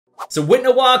So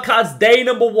Winter Wildcards day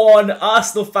number 1.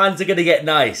 Arsenal fans are going to get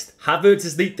nice. Havertz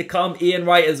has leaked to come, Ian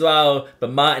Wright as well.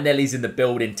 But Martinelli's in the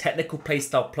building. Technical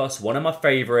Playstyle Plus, one of my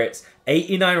favourites.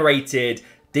 89 rated.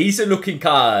 Decent looking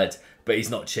card. But he's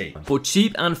not cheap. For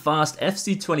cheap and fast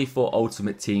FC24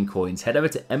 Ultimate Team coins, head over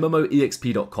to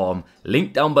MMOEXP.com,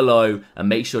 link down below, and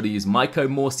make sure to use my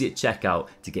code Morsi at checkout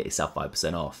to get yourself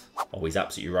 5% off. Oh, he's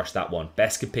absolutely rushed that one.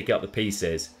 Best can pick up the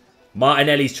pieces.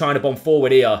 Martinelli's trying to bomb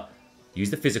forward here. Use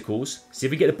the physicals. See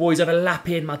if we get the boys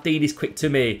overlapping. Maldini's quick to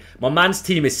me. My man's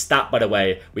team is stacked, by the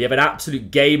way. We have an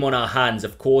absolute game on our hands,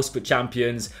 of course, for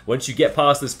champions. Once you get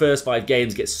past those first 5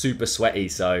 games, it gets super sweaty.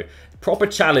 So, proper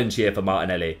challenge here for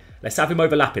Martinelli. Let's have him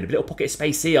overlapping. A little pocket of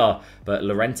space here. But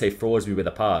Llorente frauds me with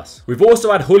a pass. We've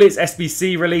also had Hullit's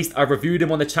SBC released. I've reviewed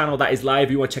him on the channel. That is live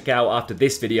if you want to check it out after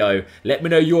this video. Let me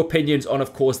know your opinions on,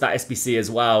 of course, that SBC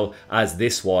as well as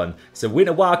this one. So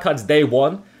Winter Wildcards day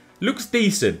 1. Looks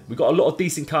decent. We've got a lot of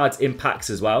decent cards in packs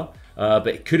as well. But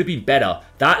it could have been better.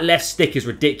 That left stick is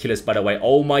ridiculous, by the way.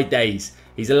 Oh my days.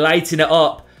 He's lighting it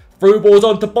up. Through balls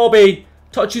onto Bobby.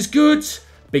 Touch is good.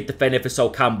 Big defender for Sol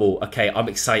Campbell. Okay, I'm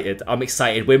excited. I'm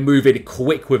excited. We're moving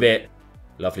quick with it.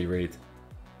 Lovely read.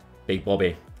 Big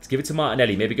Bobby. Let's give it to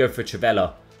Martinelli. Maybe go for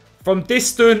Trivella. From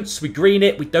distance, we green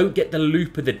it. We don't get the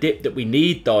loop of the dip that we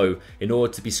need, though, in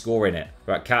order to be scoring it.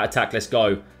 Right, counter-attack. Let's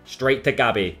go. Straight to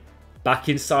Gabby. Back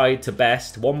inside to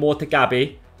Best. One more to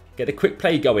Gabby. Get the quick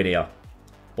play going here.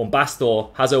 Bombastor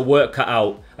has her work cut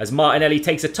out as Martinelli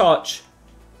takes a touch.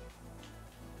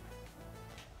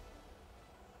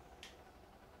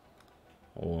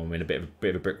 Oh, I'm in a bit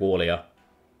of a brick wall here.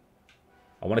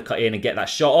 I want to cut in and get that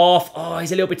shot off. Oh,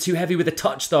 he's a little bit too heavy with the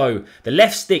touch, though. The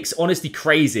left stick's honestly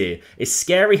crazy. It's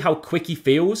scary how quick he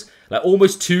feels. Like,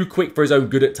 almost too quick for his own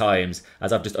good at times,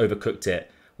 as I've just overcooked it.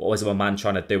 What was my man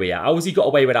trying to do here? How has he got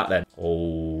away with that, then?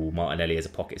 Oh, Martinelli has a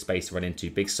pocket space to run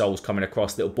into. Big Soul's coming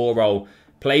across. Little ball roll.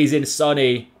 Plays in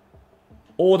Sonny.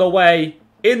 All the way.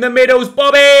 In the middles,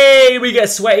 Bobby! We get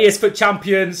sweatiest for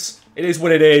champions. It is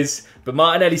what it is. But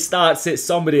Martinelli starts it.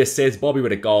 Somebody assists. Bobby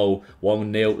with a goal.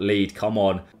 1-0 lead. Come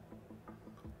on.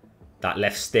 That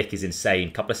left stick is insane.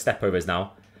 Couple of step overs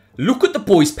now. Look at the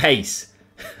boy's pace.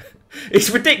 It's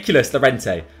ridiculous,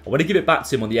 Llorente. I want to give it back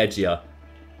to him on the edge here.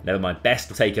 Never mind. Best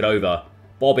will take it over.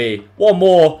 Bobby. One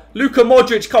more. Luka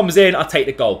Modric comes in. I'll take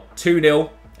the goal. 2-0.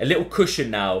 A little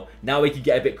cushion now. Now we can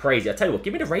get a bit crazy. I tell you what.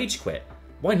 Give me the rage quit.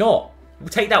 Why not? We'll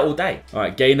take that all day. All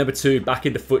right, game number 2. Back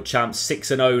into FUT champs.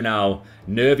 6-0 now.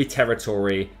 Nervy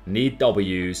territory. Need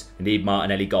W's. Need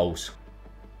Martinelli goals.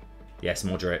 Yes,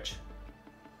 Modric.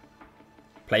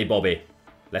 Play Bobby.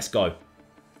 Let's go.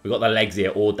 We've got the legs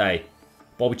here all day.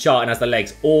 Bobby Charlton has the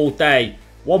legs all day.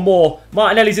 One more.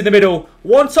 Martinelli's in the middle.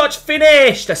 One touch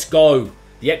finish. Let's go.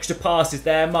 The extra pass is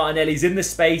there. Martinelli's in the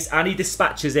space and he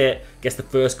dispatches it. Gets the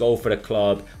first goal for the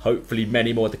club. Hopefully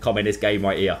many more to come in this game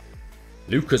right here.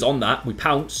 Luka's on that. We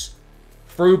pounce.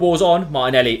 Through balls on.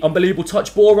 Martinelli. Unbelievable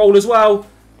touch ball roll as well.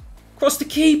 Cross the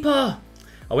keeper.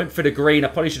 I went for the green. I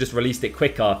probably should have just released it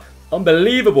quicker.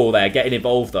 Unbelievable there. Getting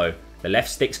involved though. The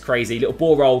left stick's crazy. Little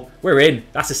ball roll. We're in.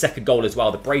 That's the second goal as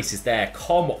well. The brace is there.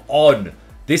 Come on.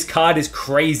 This card is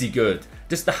crazy good.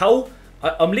 Just the how...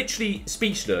 I'm literally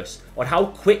speechless on how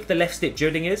quick the left stick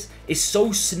drilling is. It's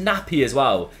so snappy as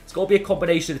well. It's got to be a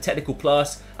combination of the technical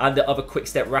plus and the other quick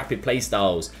step rapid play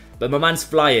styles. But my man's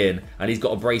flying and he's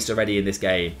got a brace already in this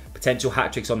game. Potential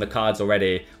hat-tricks on the cards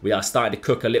already. We are starting to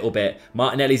cook a little bit.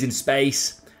 Martinelli's in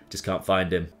space. Just can't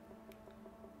find him.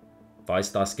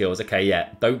 5-star skills. Okay, yeah.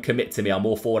 Don't commit to me. I'm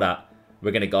all for that.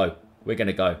 We're going to go. We're going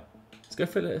to go. Let's go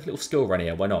for a little skill run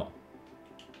here. Why not?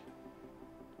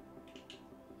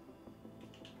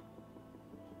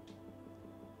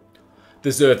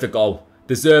 Deserved the goal.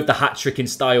 Deserved the hat-trick in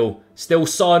style. Still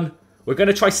Son. We're going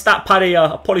to try stat pad here.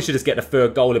 I probably should just get the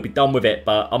third goal and be done with it.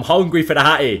 But I'm hungry for the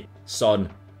hattie.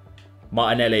 Son.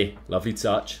 Martinelli. Lovely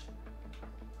touch.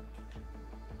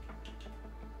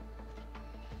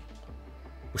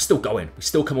 We're still going. We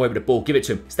still come away with the ball. Give it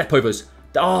to him. Step overs.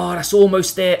 Oh, that's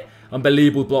almost it.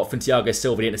 Unbelievable block from Thiago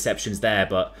Silva. The interception's there.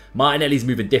 But Martinelli's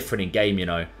moving different in game, you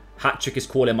know. Hat-trick is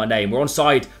calling my name. We're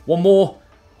onside. One more.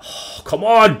 Oh, come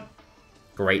on.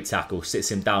 Great tackle. Sits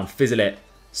him down. Fizzle it.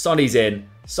 Sonny's in.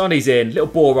 Sonny's in. Little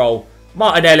ball roll.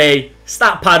 Martinelli.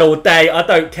 Stat pad all day. I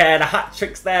don't care. The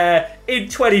hat-trick's there in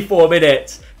 24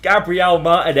 minutes. Gabriel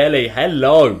Martinelli.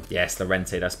 Hello. Yes,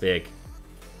 Llorente. That's big.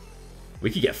 We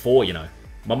could get 4, you know.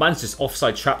 My man's just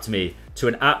offside trapped me to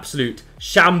an absolute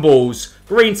shambles.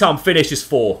 Green time finish is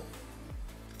 4.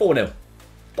 4-0.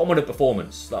 Dominant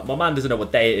performance. Like, my man doesn't know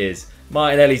what day it is.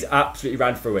 Martinelli's absolutely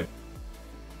ran through him.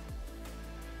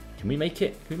 Can we make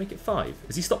it? Can we make it 5?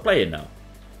 Has he stopped playing now?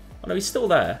 Oh no, he's still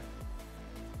there.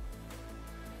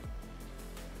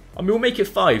 I mean, we'll make it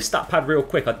 5. Stat pad real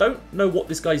quick. I don't know what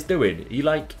this guy's doing.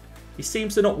 He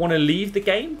seems to not want to leave the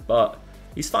game, but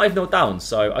he's 5-0 down,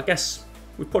 so I guess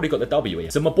we've probably got the W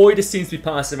here. So my boy just seems to be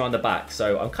passing around the back,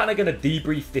 so I'm kind of going to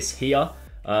debrief this here,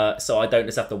 so I don't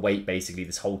just have to wait basically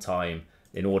this whole time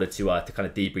in order to kind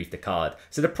of debrief the card.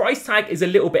 So the price tag is a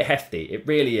little bit hefty. It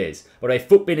really is. Although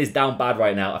Footbin is down bad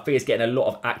right now. I think it's getting a lot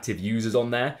of active users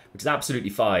on there, which is absolutely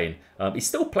fine. He's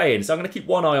still playing, so I'm going to keep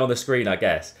one eye on the screen, I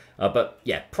guess. But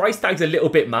yeah, price tag's a little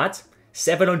bit mad.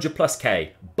 700 plus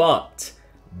K. But,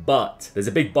 there's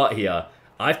a big but here.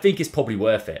 I think it's probably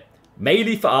worth it.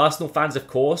 Mainly for Arsenal fans, of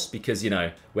course, because, you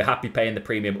know, we're happy paying the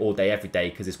premium all day, every day,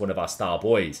 because it's one of our star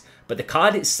boys. But the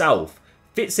card itself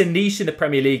fits a niche in the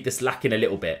Premier League that's lacking a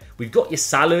little bit. We've got your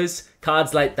Salahs,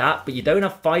 cards like that, but you don't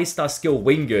have 5-star skill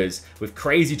wingers with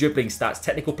crazy dribbling stats,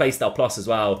 technical playstyle plus as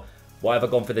well. Why have I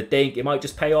gone for the dink? It might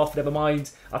just pay off, never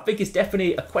mind. I think it's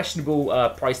definitely a questionable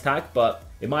price tag, but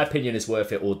in my opinion, it's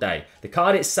worth it all day. The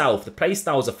card itself, the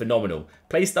playstyles are phenomenal.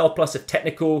 Playstyle plus of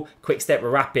technical, quick step,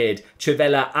 rapid,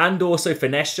 trivela, and also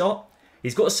finesse shot.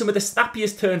 He's got some of the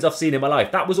snappiest turns I've seen in my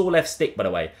life. That was all left stick, by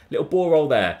the way. Little ball roll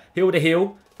there. Heel to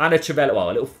heel. And a trivela,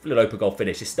 well, a little open goal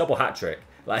finish. It's double hat-trick.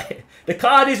 Like, the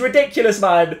card is ridiculous,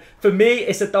 man. For me,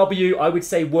 it's a W. I would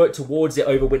say work towards it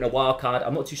over Winter Wildcard.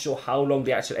 I'm not too sure how long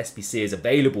the actual SBC is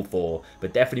available for,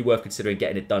 but definitely worth considering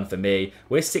getting it done for me.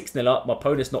 We're 6-0 up. My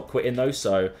opponent's not quitting, though,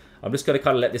 so I'm just going to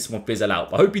kind of let this one fizzle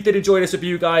out. I hope you did enjoy this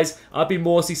review, guys. I've been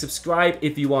Morsey. Subscribe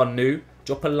if you are new.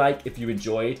 Drop a like if you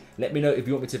enjoyed. Let me know if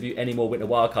you want me to view any more Winter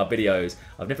Wildcard videos.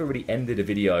 I've never really ended a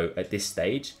video at this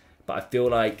stage, but I feel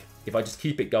like if I just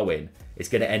keep it going, it's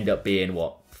going to end up being,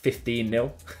 what,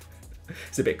 15-0?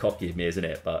 It's a bit cocky of me, isn't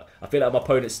it? But I feel like my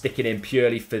opponent's sticking in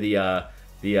purely for the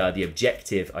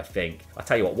objective, I think. I'll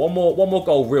tell you what, one more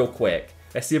goal real quick.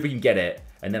 Let's see if we can get it,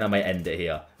 and then I might end it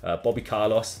here. Bobby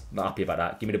Carlos, not happy about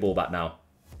that. Give me the ball back now.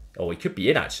 Oh, we could be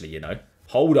in, actually, you know.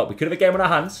 Hold up, we could have a game on our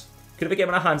hands.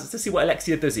 Let's just see what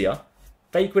Alexia does here.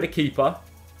 Fake with a keeper.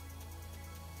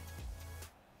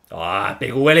 Ah,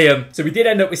 Big William. So we did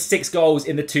end up with 6 goals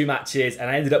in the 2 matches, and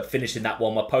I ended up finishing that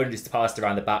one. My opponent just passed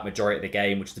around the back majority of the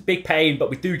game, which is a big pain, but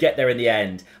we do get there in the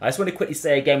end. I just want to quickly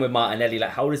say again with Martinelli,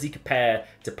 like, how does he compare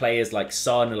to players like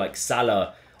Son and like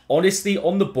Salah? Honestly,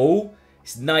 on the ball,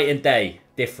 it's night and day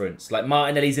difference. Like,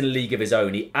 Martinelli's in a league of his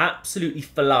own. He absolutely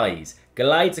flies.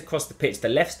 Glides across the pitch. The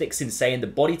left stick's insane. The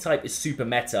body type is super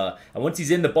meta. And once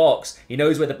he's in the box, he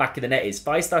knows where the back of the net is.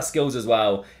 5-star skills as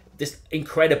well. Just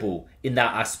incredible in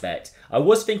that aspect. I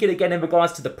was thinking again in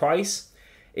regards to the price.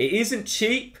 It isn't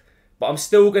cheap, but I'm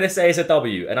still going to say it's a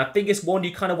W. And I think it's one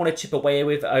you kind of want to chip away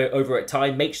with over at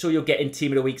time. Make sure you're getting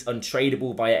Team of the Weeks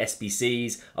untradeable via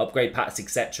SBCs, upgrade packs,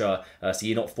 etc. So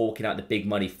you're not forking out the big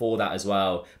money for that as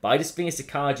well. But I just think it's a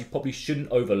card you probably shouldn't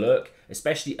overlook,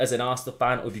 especially as an Arsenal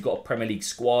fan, or if you've got a Premier League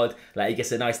squad. Like, he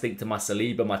gets a nice link to my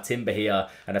Saliba, my Timber here.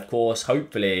 And of course,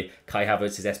 hopefully, Kai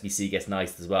Havertz's SBC gets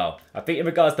nice as well. I think in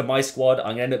regards to my squad,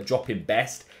 I'm going to end up dropping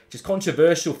Best. Just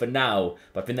controversial for now,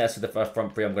 but I think that's for the first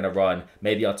front 3 I'm going to run.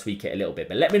 Maybe I'll tweak it a little bit.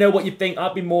 But let me know what you think.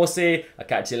 I've been Morsey. I'll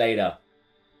catch you later.